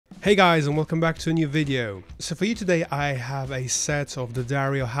Hey guys, and welcome back to a new video. So for you today I have a set of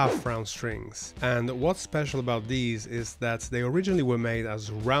D'Addario Half Round strings, and what's special about these is that they originally were made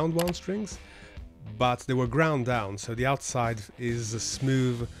as round wound strings, but they were ground down, so the outside is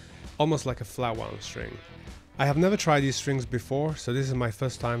smooth, almost like a flat wound string. I have never tried these strings before, so this is my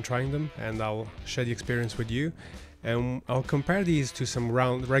first time trying them, and I'll share the experience with you. And I'll compare these to some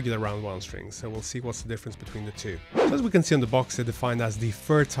regular round wound strings, so we'll see what's the difference between the two. So as we can see on the box, they're defined as the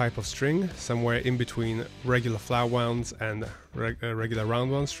third type of string, somewhere in between regular flat wounds and regular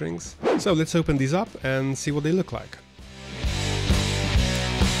round wound strings. So let's open these up and see what they look like.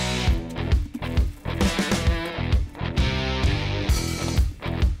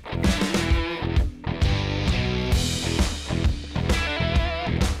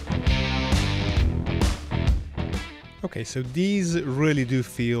 Okay, so these really do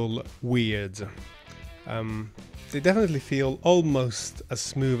feel weird. They definitely feel almost as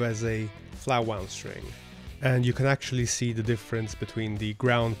smooth as a flat wound string. And you can actually see the difference between the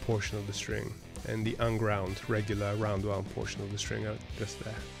ground portion of the string and the unground, regular round wound portion of the string just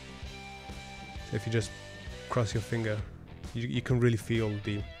there. So if you just cross your finger, you can really feel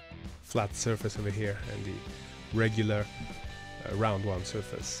the flat surface over here and the regular round wound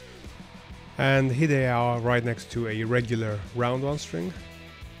surface. And here they are right next to a regular round wound string.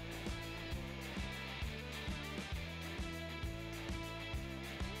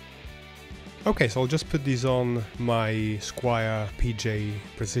 Okay, so I'll just put these on my Squire PJ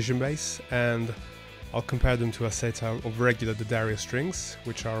precision bass and I'll compare them to a set of regular D'Addario strings,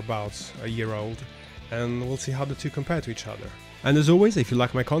 which are about a year old, and we'll see how the two compare to each other. And as always, if you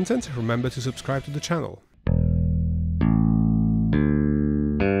like my content, remember to subscribe to the channel.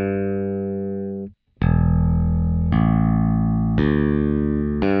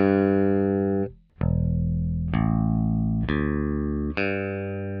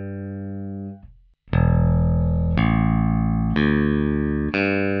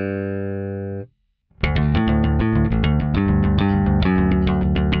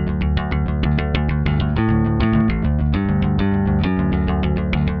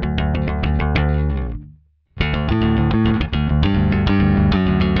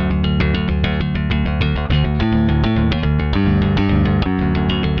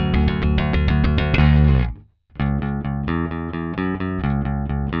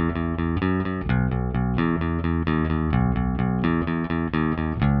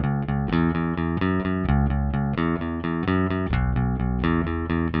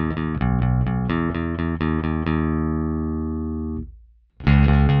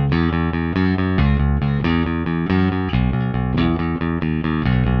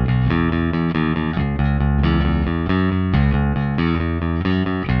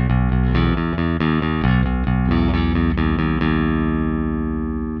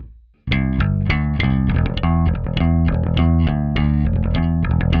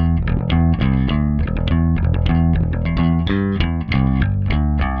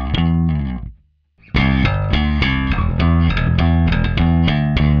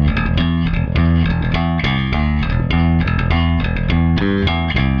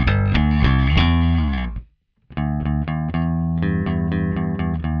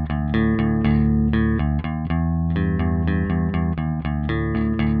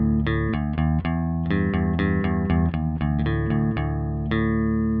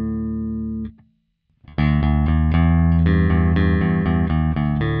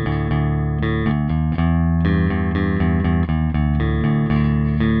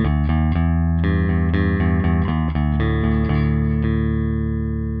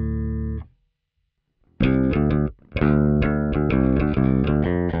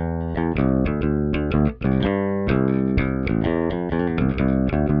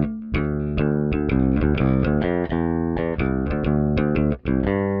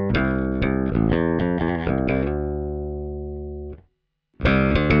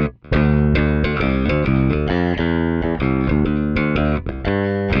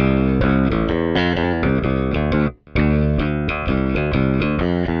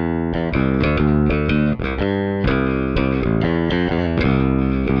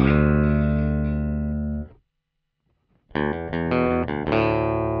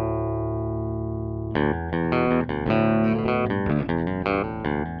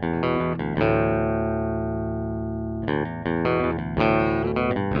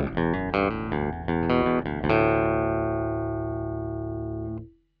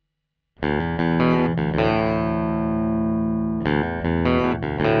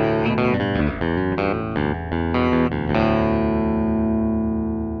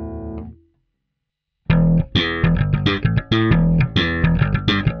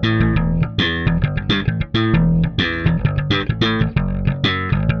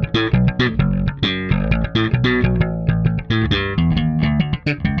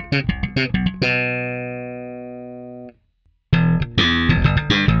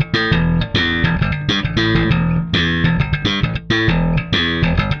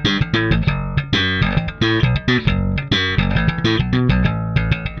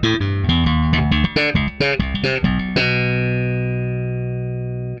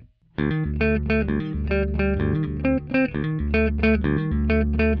 you.